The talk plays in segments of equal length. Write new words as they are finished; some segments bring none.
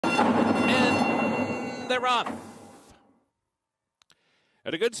they're off.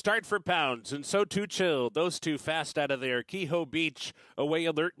 And a good start for Pounds, and so too Chill. Those two fast out of there. KEHOE Beach away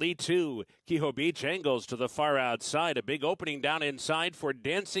alertly too. KEHOE Beach angles to the far outside. A big opening down inside for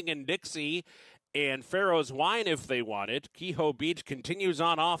Dancing and Dixie and Pharaoh's Wine if they want it. KEHOE Beach continues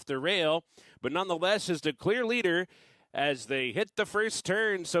on off the rail, but nonetheless is the clear leader as they hit the first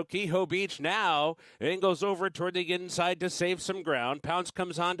turn. So KEHOE Beach now angles over toward the inside to save some ground. Pounds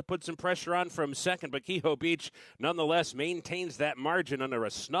comes on to put some pressure on from second, but KEHOE Beach nonetheless maintains that margin under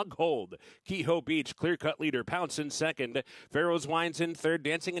a snug hold. KEHOE Beach, clear-cut leader. Pounds in second. Pharaoh's Wine's in third.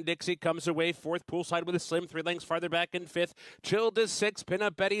 Dancing and Dixie comes away fourth. Poolside with a Slim, 3 lengths farther back in fifth. Chilled is sixth.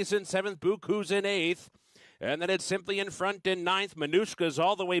 Pinup Betty's in seventh. Buku's in eighth. And then it's Simply in front in ninth. Manushka's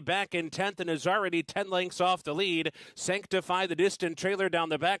all the way back in 10th and is already 10 lengths off the lead. Sanctify the distant trailer down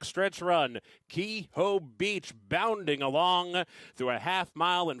the backstretch run. KEHOE Beach bounding along through a half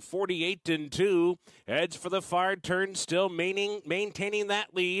mile and 48 and 2. Heads for the far turn, still maintaining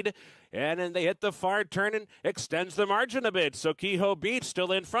that lead. And then they hit the far turn and extends the margin a bit. So KEHOE Beach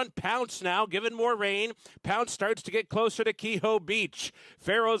still in front. Pounce now, given more rain. Pounce starts to get closer to KEHOE Beach.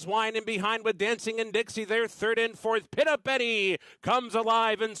 Pharaoh's Wine in behind with Dancing and Dixie there, third and fourth. Pinup Betty comes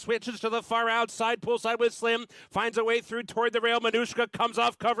alive and switches to the far outside. Poolside with Slim. Finds a way through toward the rail. Manushka comes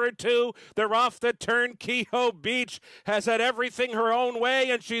off cover too. They're off the turn. KEHOE Beach has had everything her own way,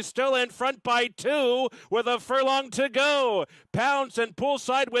 and she's still in front by 2 with a furlong to go. Pounce and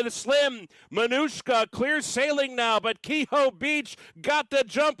Poolside with Slim. Manushka clear sailing now, but KEHOE Beach got the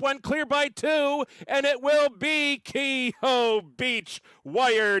jump, went clear by 2, and it will be KEHOE Beach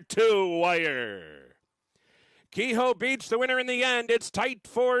wire to wire. KEHOE Beach the winner in the end. It's tight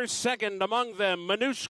for second, among them Manushka.